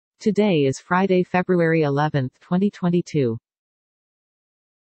Today is Friday, February 11, 2022.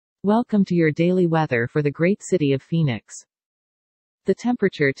 Welcome to your daily weather for the great city of Phoenix. The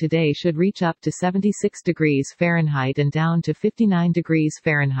temperature today should reach up to 76 degrees Fahrenheit and down to 59 degrees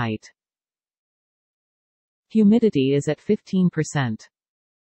Fahrenheit. Humidity is at 15%.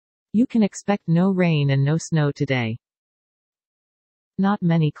 You can expect no rain and no snow today. Not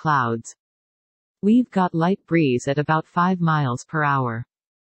many clouds. We've got light breeze at about 5 miles per hour.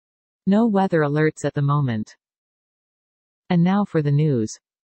 No weather alerts at the moment. And now for the news.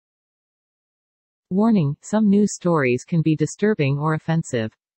 Warning, some news stories can be disturbing or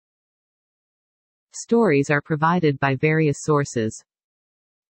offensive. Stories are provided by various sources.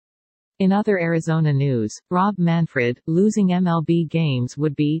 In other Arizona news, Rob Manfred, losing MLB games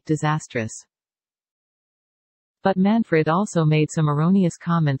would be disastrous. But Manfred also made some erroneous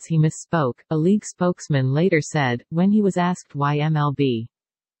comments. He misspoke, a league spokesman later said, when he was asked why MLB.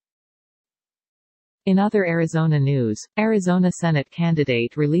 In other Arizona news, Arizona Senate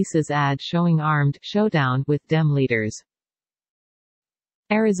candidate releases ad showing armed showdown with Dem leaders.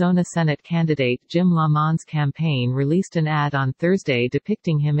 Arizona Senate candidate Jim Lamont's campaign released an ad on Thursday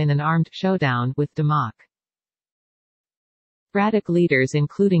depicting him in an armed showdown with Democratic leaders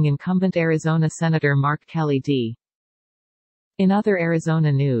including incumbent Arizona Senator Mark Kelly D. In other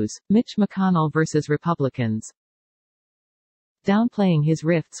Arizona news, Mitch McConnell versus Republicans. Downplaying his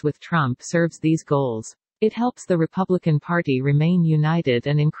rifts with Trump serves these goals. It helps the Republican Party remain united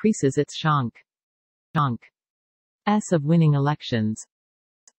and increases its chances of winning elections.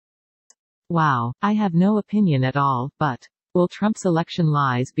 Wow, I have no opinion at all, but will Trump's election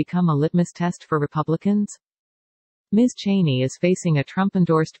lies become a litmus test for Republicans? Ms. Cheney is facing a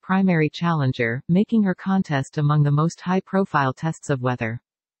Trump-endorsed primary challenger, making her contest among the most high-profile tests of whether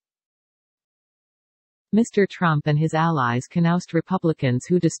Mr. Trump and his allies can oust Republicans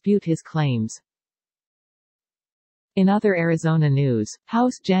who dispute his claims. In other Arizona news,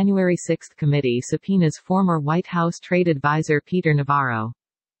 House January 6 committee subpoenas former White House trade advisor Peter Navarro.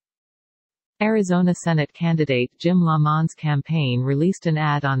 Arizona Senate candidate Jim Lamont's campaign released an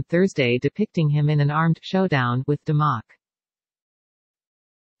ad on Thursday depicting him in an armed showdown with Democratic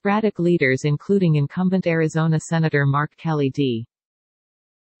leaders including incumbent Arizona Senator Mark Kelly D.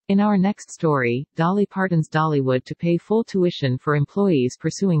 In our next story, Dolly Parton's Dollywood to pay full tuition for employees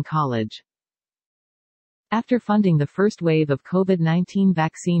pursuing college. After funding the first wave of COVID-19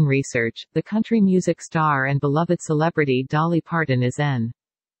 vaccine research, the country music star and beloved celebrity Dolly Parton is now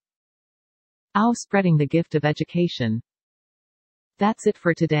spreading the gift of education. That's it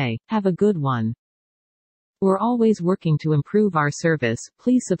for today. Have a good one. We're always working to improve our service.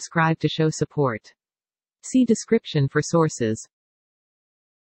 Please subscribe to show support. See description for sources.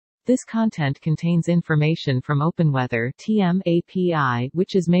 This content contains information from OpenWeather (TM) API,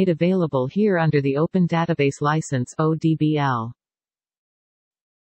 which is made available here under the Open Database License (ODBL).